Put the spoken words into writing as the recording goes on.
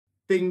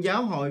Tin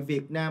Giáo hội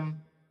Việt Nam.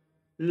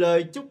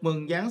 Lời chúc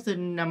mừng Giáng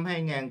sinh năm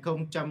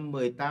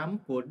 2018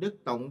 của Đức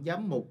Tổng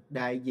Giám mục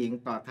đại diện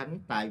Tòa Thánh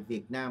tại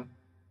Việt Nam.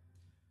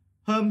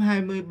 Hôm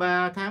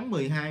 23 tháng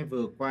 12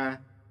 vừa qua,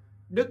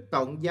 Đức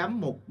Tổng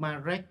Giám mục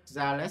Marek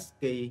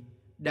Zaleski,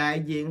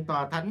 đại diện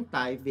Tòa Thánh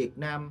tại Việt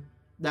Nam,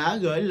 đã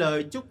gửi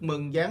lời chúc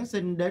mừng Giáng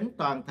sinh đến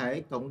toàn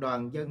thể cộng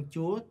đoàn dân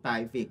Chúa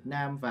tại Việt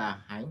Nam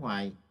và hải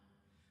ngoại.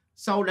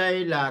 Sau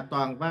đây là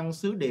toàn văn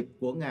sứ điệp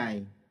của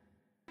Ngài.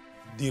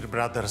 Dear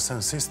brothers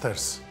and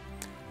sisters,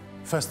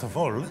 first of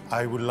all,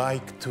 I would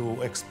like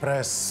to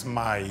express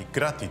my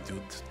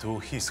gratitude to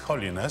His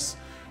Holiness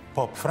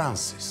Pope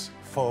Francis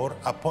for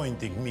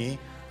appointing me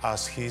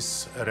as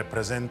his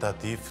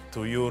representative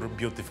to your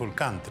beautiful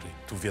country,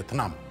 to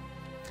Vietnam.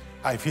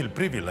 I feel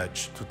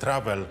privileged to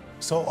travel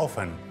so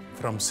often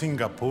from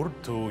Singapore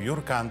to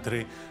your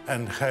country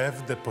and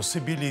have the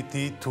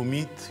possibility to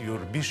meet your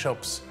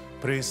bishops,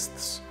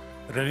 priests,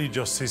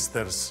 religious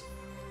sisters,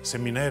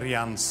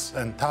 seminarians,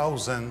 and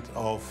thousands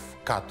of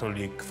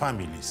Catholic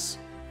families.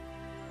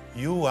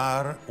 You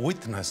are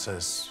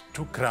witnesses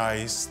to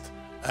Christ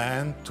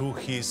and to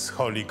His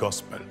Holy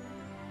Gospel.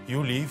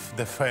 You live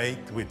the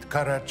faith with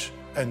courage,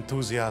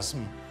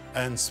 enthusiasm,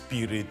 and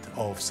spirit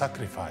of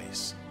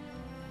sacrifice.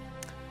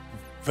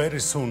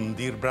 Very soon,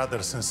 dear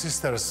brothers and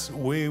sisters,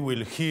 we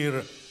will hear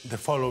the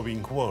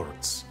following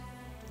words.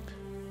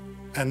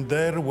 And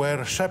there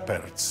were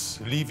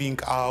shepherds living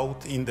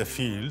out in the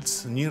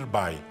fields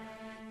nearby,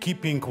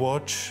 keeping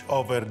watch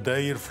over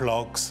their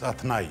flocks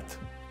at night.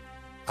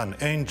 An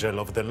angel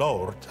of the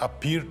Lord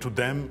appeared to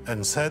them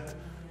and said,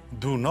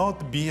 "Do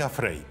not be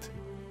afraid.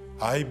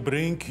 I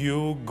bring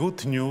you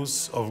good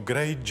news of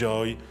great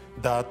joy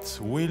that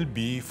will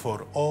be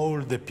for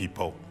all the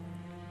people.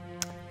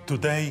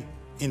 Today,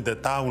 in the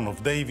town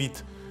of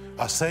David,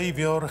 a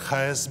Savior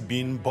has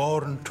been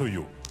born to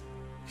you.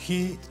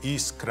 He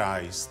is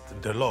Christ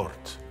the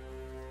Lord.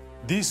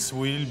 This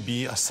will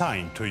be a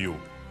sign to you.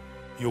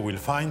 You will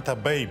find a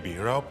baby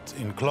wrapped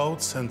in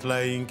clothes and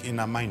laying in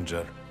a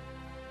manger."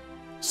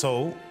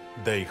 So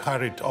they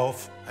hurried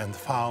off and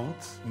found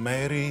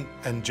Mary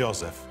and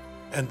Joseph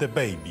and the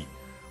baby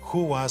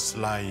who was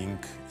lying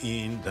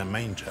in the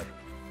manger.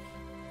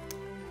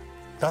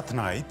 That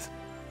night,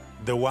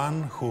 the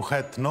one who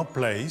had no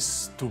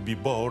place to be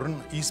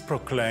born is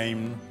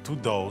proclaimed to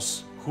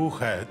those who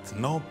had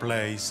no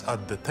place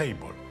at the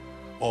table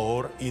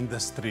or in the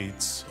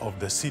streets of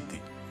the city.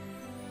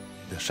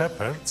 The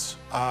shepherds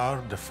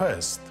are the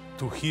first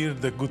to hear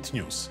the good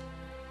news.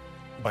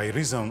 By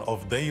reason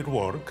of their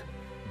work,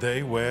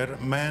 they were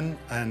men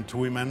and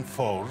women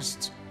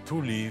forced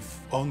to live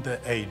on the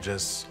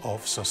edges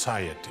of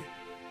society.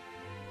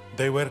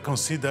 They were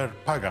considered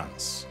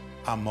pagans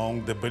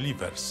among the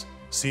believers,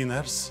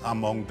 sinners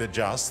among the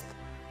just,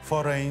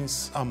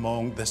 foreigners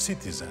among the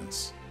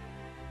citizens.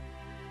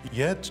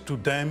 Yet to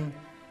them,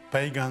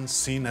 pagans,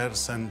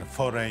 sinners, and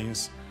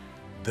foreigners,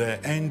 the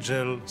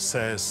angel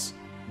says,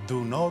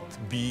 "Do not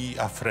be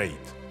afraid,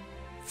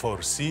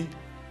 for see,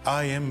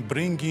 I am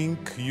bringing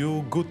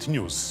you good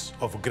news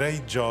of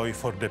great joy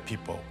for the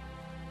people.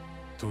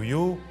 To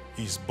you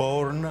is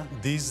born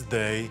this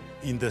day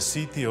in the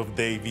city of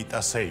David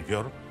a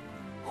Savior,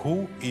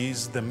 who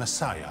is the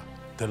Messiah,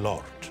 the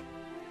Lord."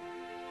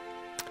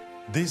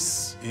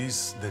 This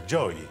is the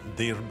joy,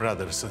 dear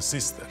brothers and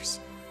sisters.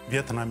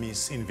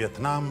 Vietnamese in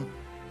Vietnam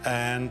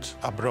and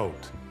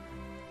abroad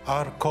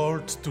are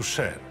called to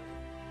share,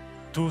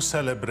 to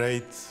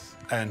celebrate,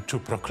 and to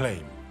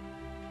proclaim.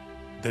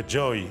 The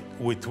joy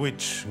with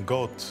which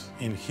God,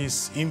 in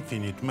His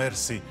infinite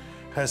mercy,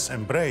 has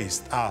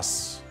embraced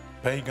us,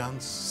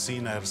 pagans,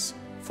 sinners,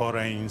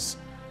 foreigners,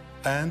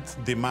 and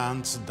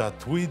demands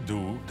that we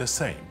do the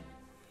same.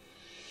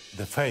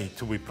 The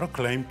faith we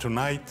proclaim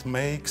tonight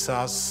makes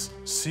us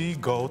see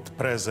God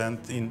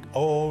present in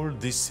all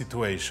these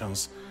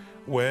situations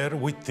where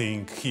we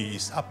think He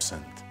is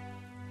absent.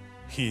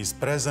 He is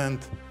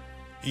present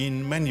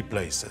in many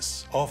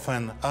places,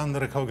 often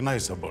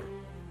unrecognizable.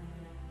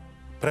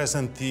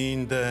 Present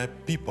in the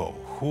people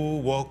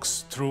who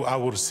walks through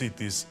our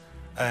cities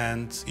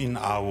and in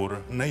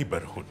our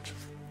neighborhood.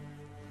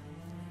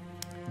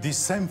 This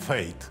same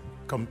faith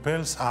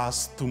compels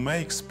us to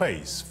make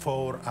space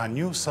for a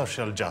new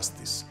social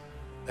justice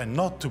and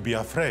not to be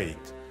afraid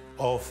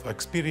of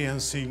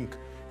experiencing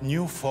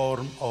new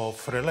form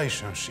of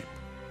relationship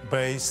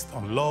based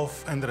on love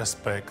and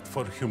respect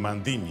for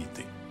human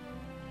dignity.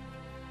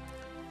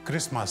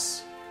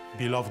 Christmas,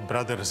 beloved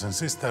brothers and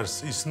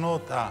sisters, is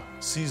not a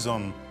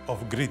season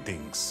of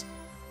greetings.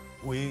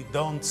 We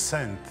don't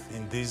send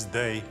in this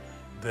day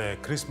the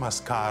Christmas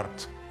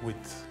card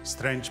with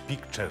strange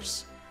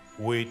pictures,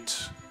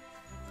 with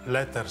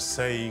letters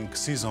saying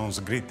season's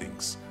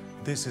greetings.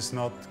 This is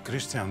not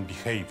Christian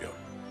behavior.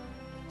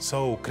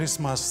 So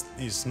Christmas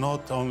is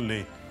not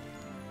only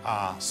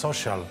a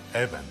social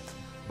event,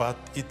 but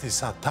it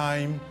is a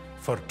time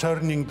for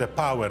turning the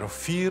power of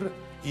fear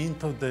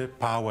into the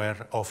power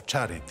of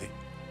charity.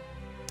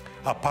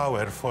 A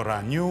power for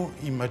a new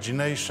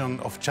imagination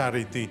of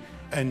charity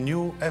and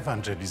new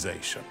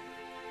evangelization.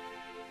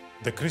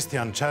 The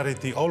Christian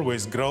charity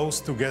always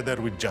grows together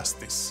with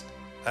justice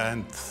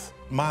and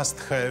must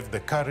have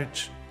the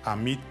courage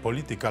amid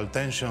political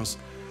tensions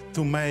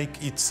to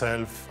make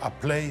itself a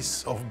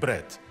place of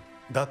bread.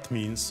 That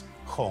means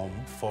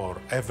home for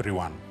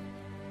everyone.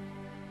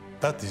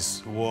 That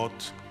is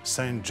what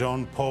St.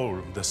 John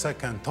Paul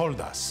II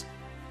told us.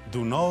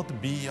 Do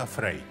not be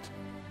afraid.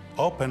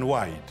 Open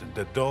wide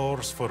the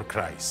doors for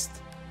Christ.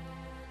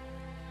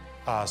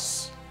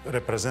 As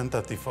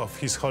representative of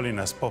His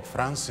Holiness Pope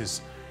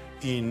Francis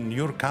in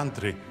your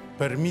country,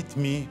 permit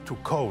me to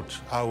quote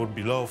our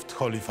beloved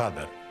Holy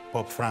Father,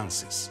 Pope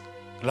Francis.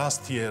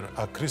 Last year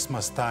at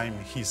Christmas time,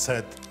 he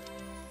said,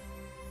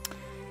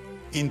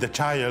 "In the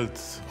child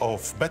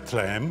of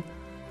Bethlehem,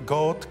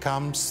 God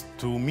comes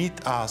to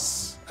meet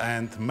us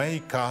and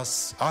make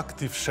us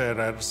active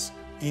sharers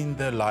in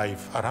the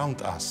life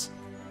around us.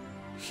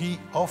 He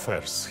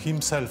offers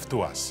Himself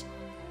to us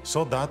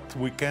so that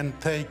we can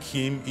take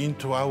Him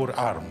into our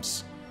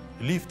arms,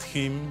 lift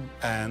Him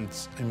and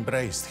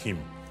embrace Him,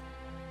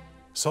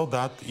 so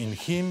that in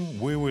Him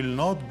we will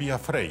not be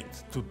afraid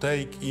to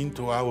take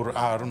into our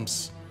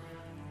arms,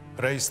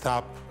 raised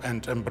up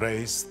and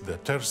embrace the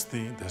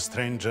thirsty, the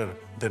stranger,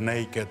 the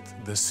naked,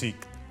 the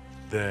sick,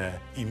 the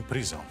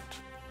imprisoned."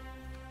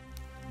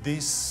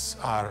 These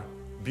are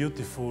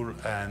beautiful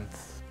and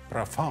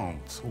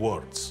profound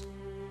words.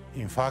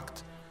 In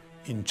fact,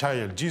 in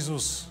child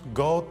Jesus,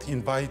 God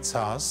invites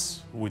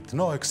us, with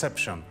no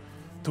exception,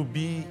 to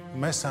be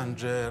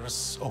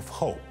messengers of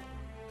hope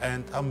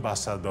and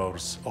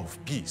ambassadors of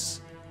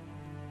peace.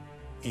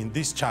 In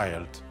this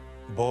child,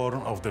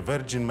 born of the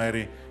Virgin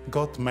Mary,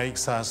 God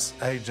makes us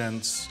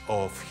agents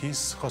of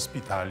His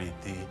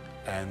hospitality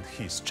and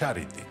His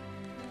charity.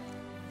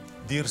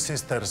 Dear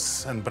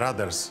sisters and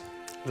brothers,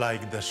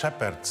 like the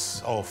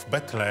shepherds of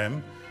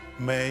Bethlehem,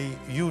 may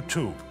you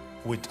too,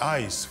 with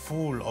eyes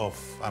full of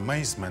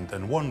amazement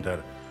and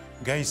wonder,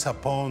 gaze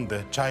upon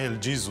the child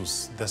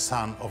Jesus, the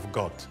Son of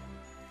God.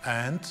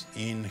 And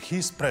in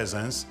His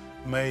presence,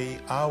 may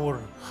our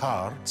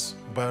hearts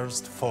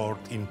burst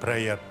forth in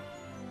prayer.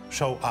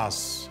 Show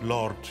us,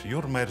 Lord,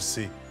 your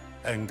mercy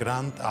and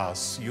grant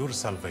us your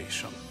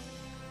salvation.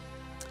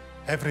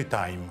 Every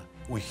time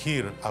we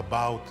hear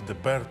about the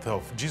birth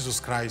of Jesus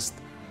Christ,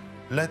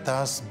 let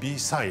us be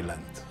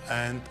silent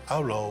and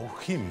allow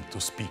Him to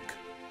speak.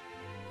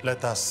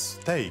 Let us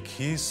take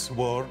His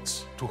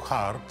words to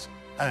heart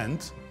and,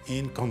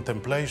 in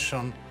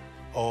contemplation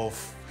of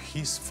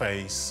His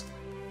face,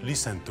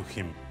 listen to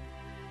Him.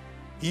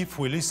 If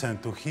we listen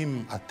to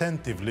Him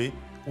attentively,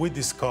 we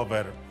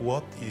discover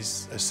what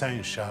is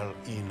essential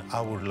in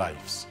our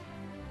lives.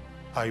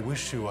 I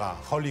wish you a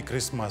Holy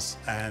Christmas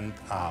and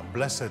a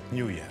blessed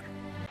New Year.